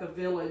it's like a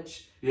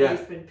village.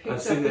 It's been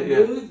picked up and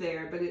moved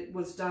there, but it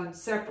was done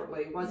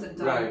separately. It wasn't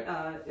done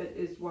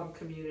as one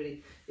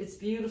community. It's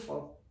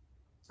beautiful.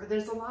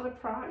 There's a lot of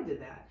pride in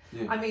that.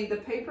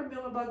 The paper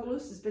mill in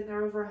Bogalusa has been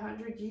there over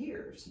 100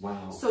 years.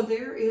 Wow. So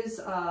there is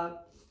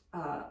a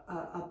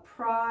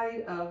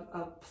pride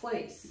of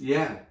place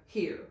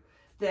here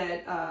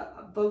that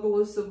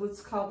Bogalusa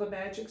was called the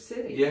Magic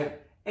City.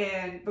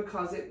 And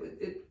because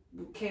it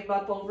came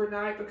up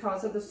overnight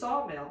because of the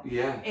sawmill.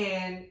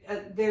 And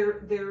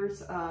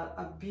there's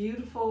a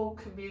beautiful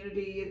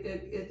community.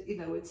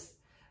 It's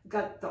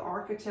got the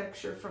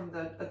architecture from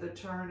the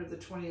turn of the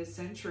 20th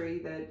century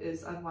that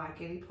is unlike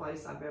any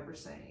place I've ever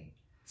seen.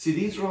 See,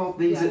 these are all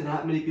things that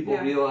not many people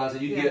realize.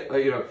 And you get,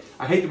 you know,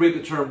 I hate to break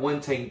the term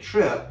one-tank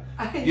trip.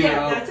 You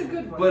know, that's a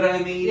good one. But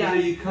I mean, you know,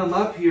 you come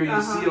up here,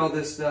 you see all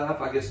this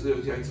stuff. I guess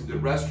there's some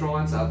good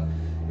restaurants. I've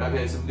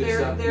had some good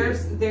stuff.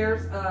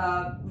 There's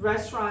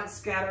restaurants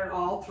scattered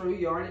all through.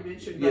 You already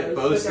mentioned those. Yeah,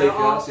 both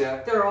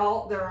steakhouse.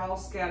 They're all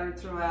scattered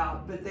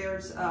throughout. But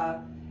there's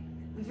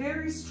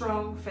very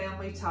strong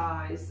family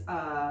ties.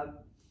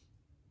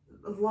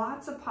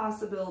 Lots of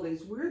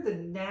possibilities. We're the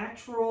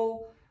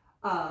natural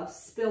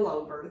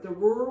spillover, the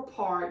rural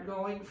part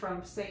going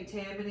from St.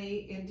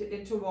 Tammany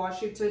into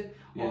Washington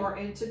or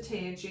into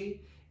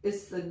Tangi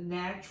is the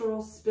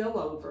natural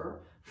spillover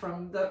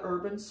from the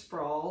urban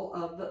sprawl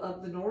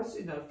of the north,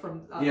 you know,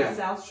 from the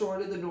south shore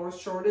to the north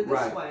shore to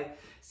this way.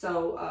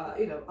 So,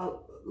 you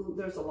know,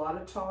 there's a lot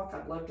of talk.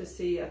 I'd love to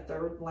see a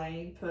third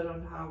lane put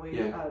on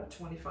Highway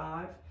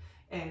 25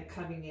 and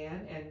coming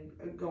in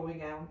and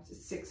going out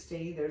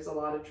 16. There's a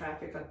lot of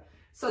traffic on.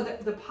 So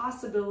the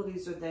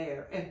possibilities are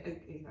there,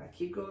 and you know, I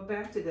keep going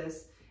back to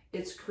this.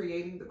 It's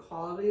creating the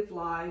quality of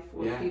life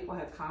where people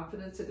have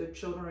confidence that their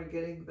children are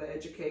getting the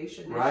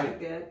education they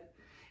should get,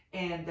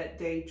 and that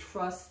they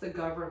trust the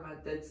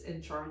government that's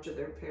in charge of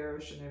their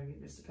parish and their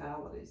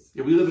municipalities.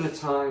 Yeah, we live in a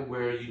time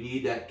where you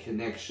need that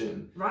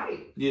connection,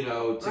 you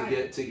know,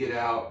 to get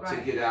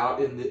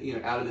out in the, you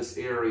know, out of this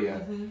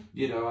area.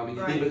 You know, I mean,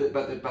 you think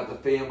about the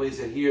families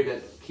that here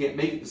that can't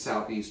make it to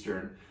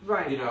southeastern.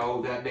 You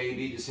know, that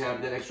maybe just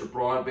have that extra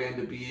broadband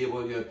to be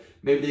able to,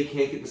 maybe they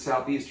can't get to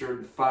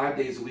southeastern 5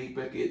 days a week,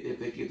 but if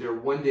they get there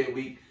 1 day a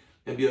week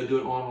and be able to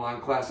do an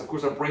online class. Of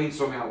course, I'm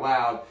brainstorming out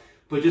loud.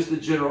 But just the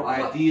general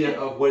idea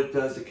of what it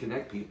does to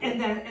connect people.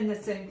 And the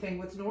same thing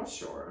with North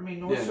Shore. I mean,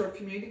 North Shore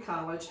Community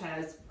College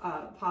has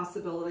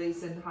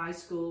possibilities in high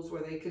schools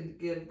where they can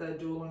give the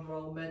dual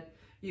enrollment.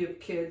 You have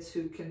kids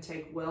who can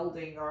take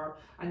welding, or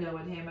I know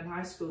in Hammond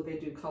High School they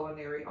do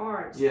culinary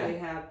arts. They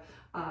have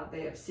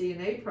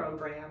CNA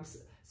programs.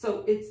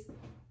 So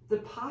the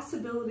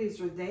possibilities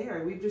are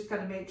there. We've just got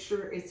to make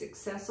sure it's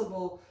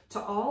accessible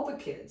to all the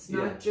kids,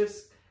 not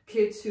just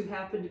kids who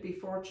happen to be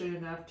fortunate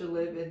enough to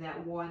live in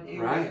that one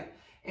area.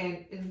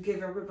 And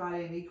give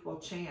everybody an equal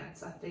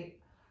chance. I think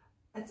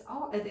that's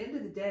all. At the end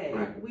of the day,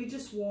 we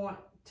just want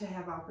to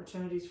have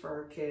opportunities for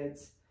our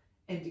kids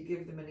and to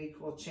give them an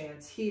equal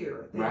chance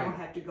here. They don't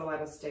have to go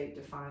out of state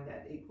to find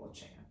that equal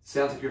chance.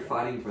 Sounds like you're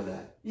fighting for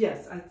that.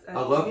 Yes, I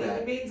love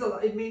that.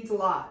 It means a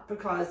lot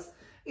because,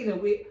 you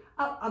know,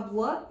 I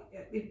love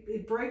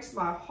it breaks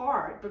my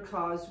heart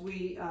because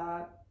we've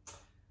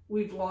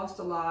lost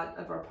a lot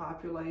of our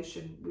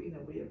population. We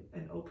have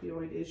an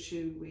opioid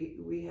issue.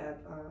 We have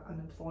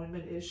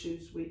unemployment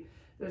issues. We've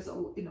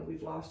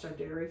lost our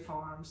dairy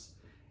farms,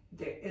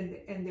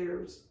 and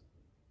there's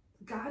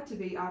got to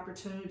be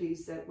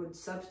opportunities that would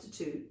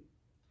substitute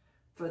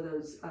for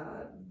those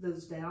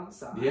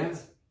downsides. Yeah.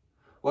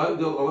 Well,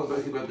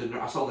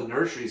 I saw the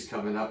nurseries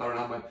coming up. I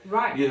don't know.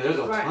 You know, there's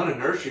a ton of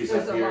nurseries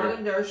up here. There's a lot of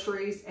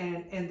nurseries,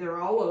 and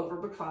they're all over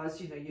because,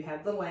 you know, you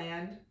have the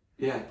land.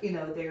 You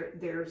know,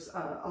 there's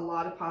a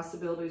lot of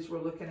possibilities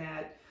we're looking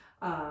at.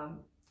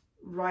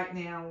 Right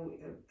now,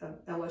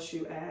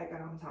 LSU Ag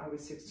on Highway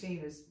 16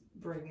 is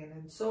bringing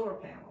in solar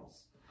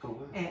panels.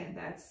 And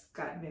that's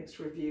got mixed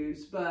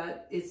reviews,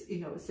 but it's, you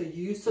know, it's a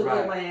use of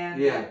the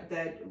land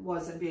that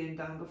wasn't being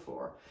done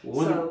before.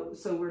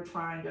 So we're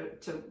trying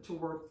to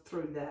work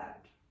through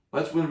that.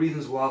 Well, that's one of the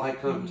reasons why I like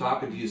coming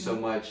talking to you so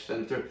much,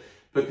 Senator,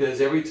 because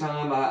every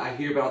time I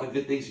hear about all the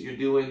good things that you're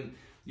doing,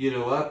 you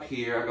know, up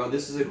here, I go,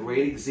 this is a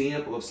great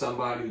example of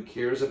somebody who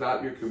cares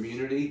about your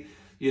community.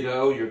 You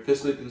know, you're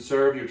fiscally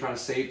conservative, you're trying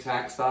to save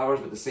tax dollars,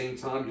 but at the same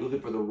time, you're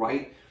looking for the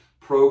right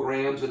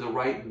programs and the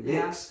right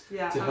mix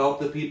to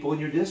help the people in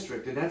your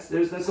district. And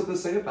there's something to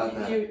say about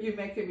that. You're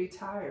making me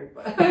tired.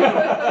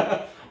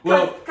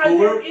 Well,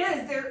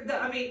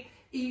 I mean,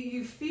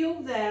 you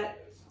feel that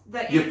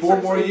you have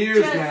 4 more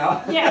years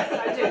now. Yes,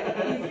 I do.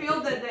 You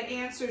feel that the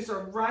answers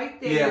are right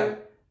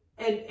there.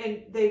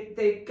 And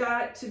they've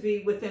got to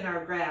be within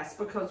our grasp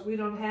because we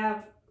don't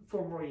have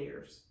 4 more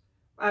years.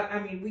 I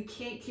mean, we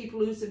can't keep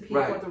losing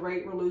people at the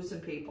rate we're losing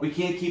people. We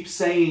can't keep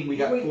saying we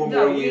got 4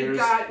 more years.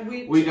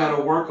 We got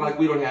to work like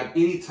we don't have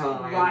any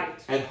time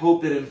and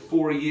hope that in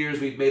 4 years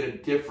we've made a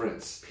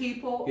difference.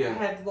 People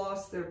have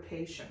lost their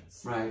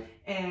patience.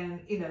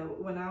 And, you know,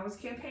 when I was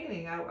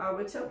campaigning, I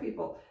would tell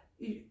people,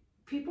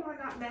 people are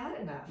not mad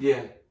enough.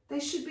 They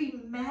should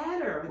be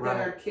madder that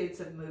our kids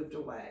have moved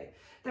away.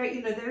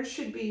 There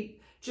should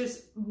be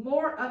just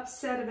more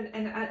upset of it.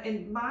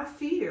 And my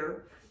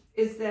fear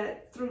is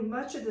that through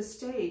much of the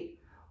state,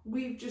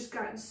 we've just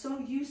gotten so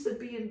used to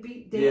being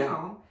beat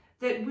down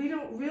that we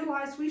don't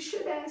realize we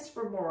should ask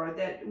for more.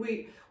 That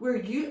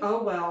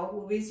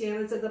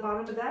Louisiana's at the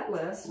bottom of that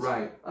list.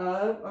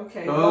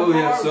 Okay.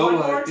 One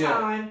more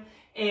time.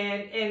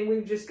 And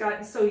we've just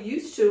gotten so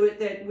used to it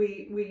that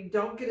we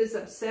don't get as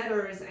upset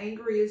or as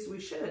angry as we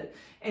should.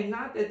 And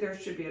not that there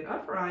should be an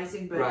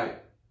uprising,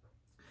 but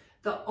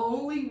the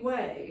only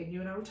way, and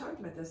you and I were talking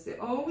about this, the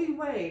only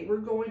way we're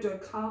going to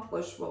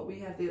accomplish what we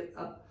have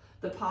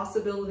the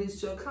possibilities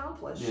to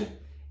accomplish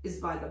is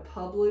by the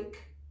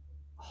public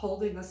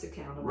holding us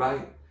accountable.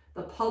 Right.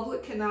 The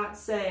public cannot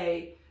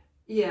say,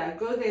 yeah,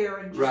 go there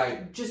and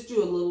just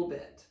do a little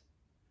bit.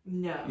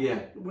 No. Yeah.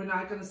 We're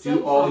not going to settle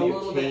do all for a you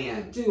little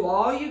can. bit. Do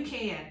all you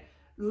can.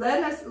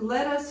 Let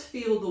us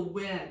feel the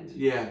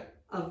wind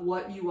of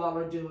what you all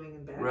are doing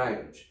in Baton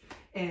Rouge.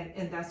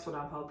 And that's what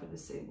I'm hoping to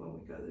see when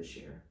we go this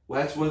year.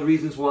 Well, that's one of the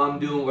reasons why I'm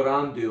doing what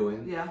I'm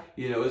doing. Yeah.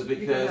 You know, is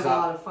because you're gonna have a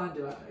lot of fun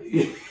doing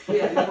this.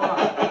 Yeah, you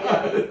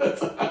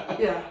are.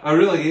 Yeah. I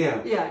really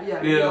am.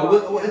 Yeah. You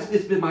know,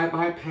 it's been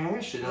my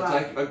passion. It's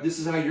like this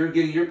is how you're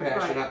getting your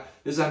passion out.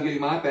 This is how I'm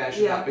getting my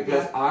passion out,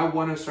 because I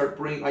want to start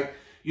bringing, like,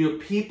 you know,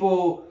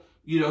 people,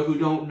 you know, who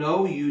don't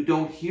know you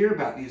don't hear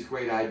about these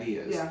great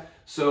ideas. Yeah.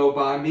 So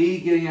by me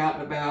getting out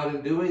and about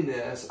and doing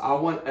this, I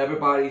want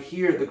everybody to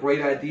hear the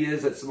great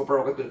ideas that some of our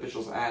elected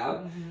officials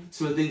have,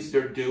 some of the things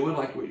they're doing,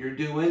 like what you're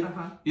doing,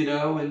 you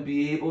know, and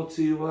be able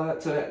to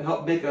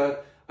help make a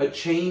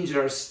change in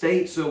our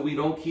state so we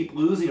don't keep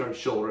losing our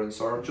children.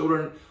 So our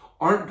children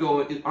aren't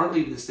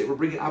leaving the state. We're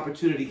bringing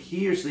opportunity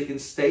here so they can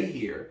stay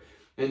here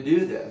and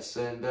do this.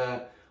 And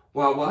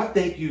well, I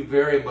thank you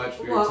very much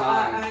for your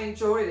time. I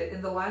enjoyed it.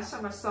 And the last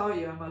time I saw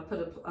you, I'm going to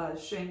put a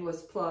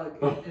shameless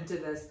plug into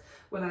this.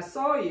 When I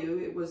saw you,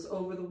 it was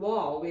over the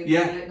wall. We had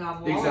the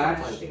Vietnam Wall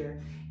last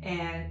year.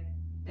 And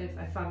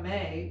if I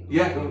may,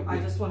 I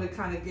just want to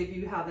kind of give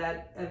you how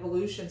that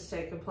evolution's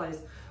taken place.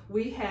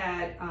 We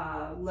had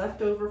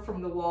left over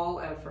from the wall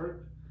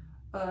effort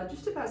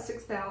just about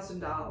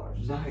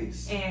 $6,000.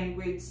 Nice. And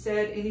we'd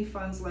said any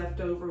funds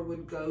left over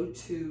would go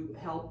to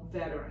help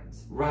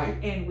veterans. Right.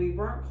 And we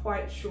weren't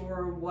quite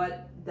sure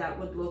what that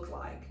would look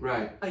like.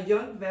 Right. A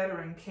young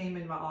veteran came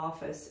in my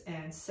office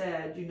and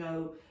said, you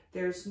know,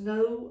 there's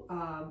no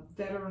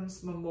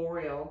veterans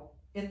memorial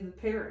in the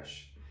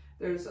parish.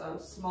 There's a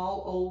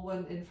small old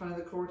one in front of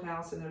the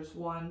courthouse, and there's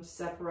one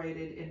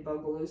separated in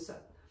Bogalusa.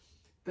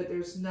 But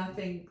there's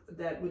nothing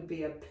that would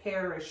be a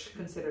parish,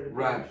 considered a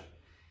parish. Right.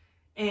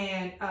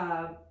 And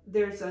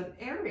there's an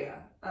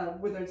area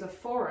where there's a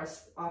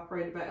forest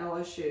operated by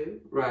LSU.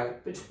 Right.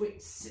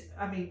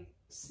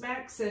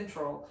 Smack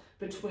central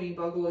between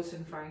Bogalusa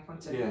and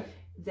Franklinton. Yeah.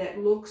 That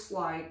looks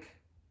like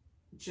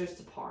just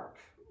a park.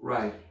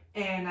 Right.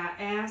 And I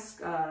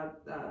asked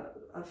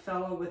a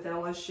fellow with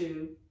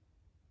LSU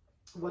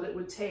what it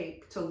would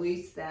take to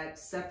lease that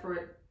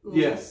separate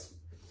lease.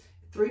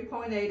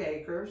 3.8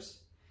 acres,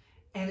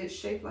 and it's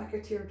shaped like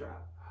a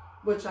teardrop,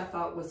 which I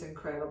thought was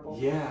incredible.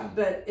 Yeah.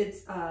 But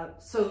it's,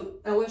 so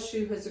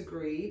LSU has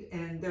agreed,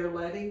 and they're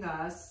letting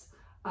us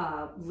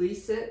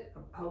lease it,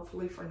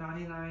 hopefully for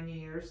 99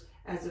 years,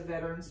 as a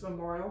Veterans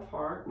Memorial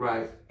Park.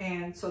 Right.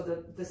 And so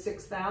the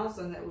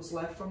 $6,000 that was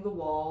left from the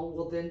wall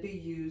will then be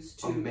used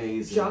to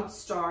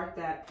jumpstart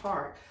that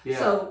park. Yeah.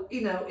 So,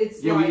 you know,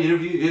 it's like... we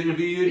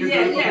interviewed you.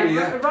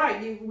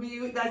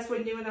 Right. That's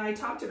when you and I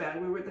talked about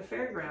it. We were at the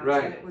fairgrounds.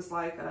 Right. And it was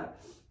like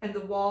and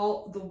the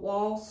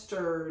wall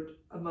stirred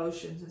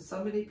emotions in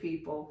so many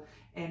people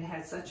and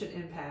had such an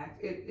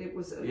impact. It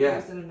was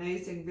an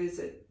amazing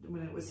visit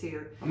when it was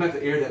here. I'm going to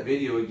have to air that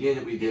video again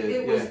that we did.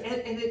 It was,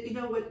 and you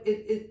know what,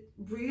 it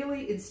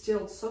really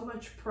instilled so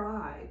much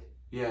pride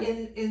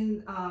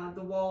in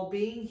the wall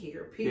being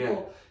here.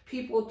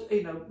 People,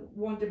 you know,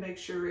 wanted to make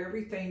sure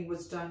everything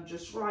was done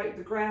just right,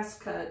 the grass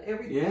cut,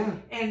 everything. Yeah.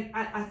 And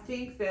I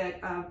think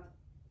that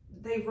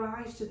they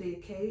rise to the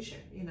occasion,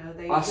 you know.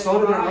 I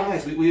saw it in our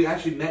eyes. We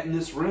actually met in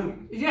this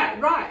room. Yeah,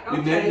 right. Okay,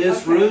 we met in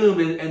this room,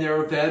 and there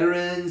are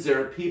veterans,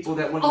 there are people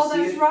that want to see it.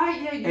 Oh, that's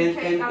right. Yeah, you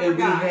came.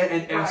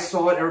 I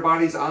saw it in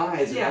everybody's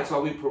eyes, and that's why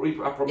I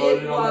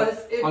promoted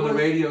it on the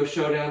radio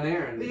show down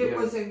there. And, it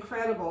was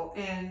incredible,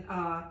 and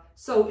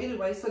so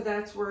anyway, so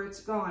that's where it's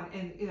gone,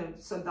 and you know,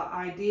 so the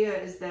idea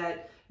is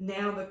that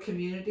now the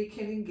community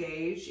can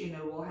engage. You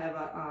know, we'll have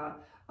a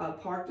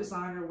park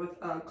designer with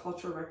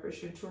Cultural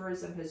Recreation and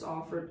Tourism has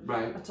offered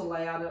to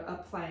lay out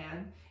a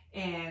plan,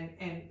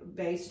 and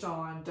based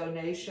on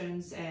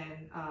donations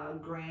and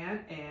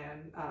grant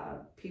and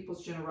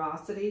people's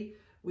generosity,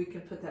 we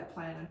can put that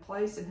plan in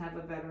place and have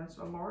a Veterans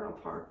Memorial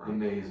Park. Right?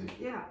 Amazing.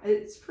 Yeah,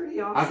 it's pretty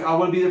awesome. I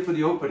want to be there for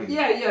the opening.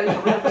 Yeah, you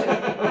don't have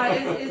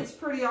to. It's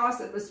pretty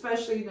awesome,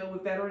 especially, you know,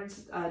 with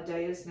Veterans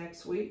Day is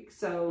next week.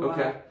 So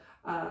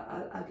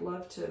I'd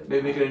love to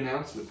maybe make an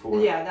announcement for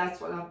it. Yeah, that's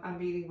what I'm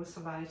meeting with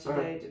somebody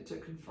today to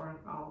confirm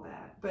all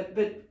that. But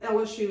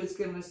LSU has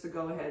given us the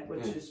go ahead,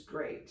 which is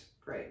great,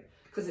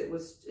 because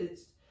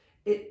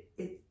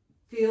it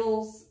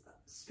feels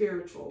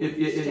spiritual.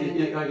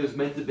 It was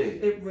meant to be.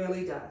 It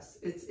really does.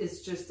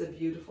 It's just a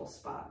beautiful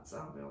spot, so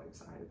I'm really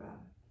excited about it.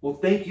 Well,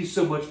 thank you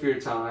so much for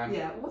your time.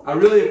 Yeah, well, I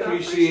really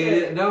appreciate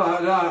it. No,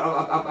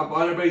 I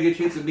want everybody to get a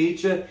chance to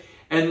meet you.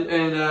 And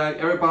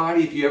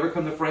everybody, if you ever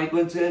come to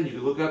Franklinton, you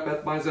can look up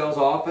Beth Mizell's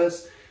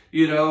office.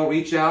 You know,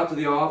 reach out to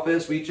the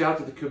office, reach out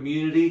to the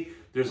community.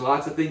 There's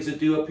lots of things to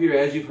do up here,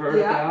 as you've heard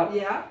about.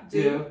 Yeah,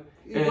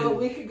 well,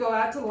 we could go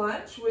out to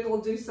lunch. We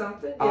will do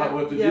something. I'll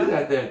have to do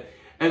that then.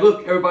 And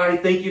look, everybody,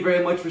 thank you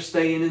very much for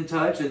staying in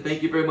touch, and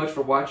thank you very much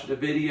for watching the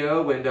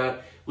video and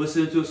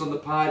listening to us on the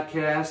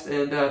podcast.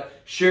 And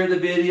share the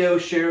video,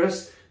 share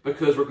us.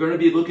 because we're going to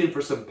be looking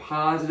for some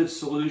positive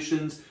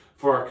solutions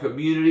for our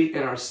community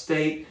and our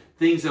state,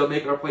 things that will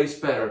make our place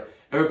better.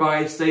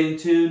 Everybody stay in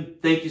tune.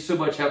 Thank you so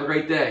much. Have a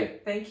great day.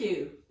 Thank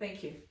you.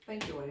 Thank you.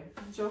 Thank you, William.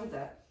 Enjoyed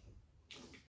that.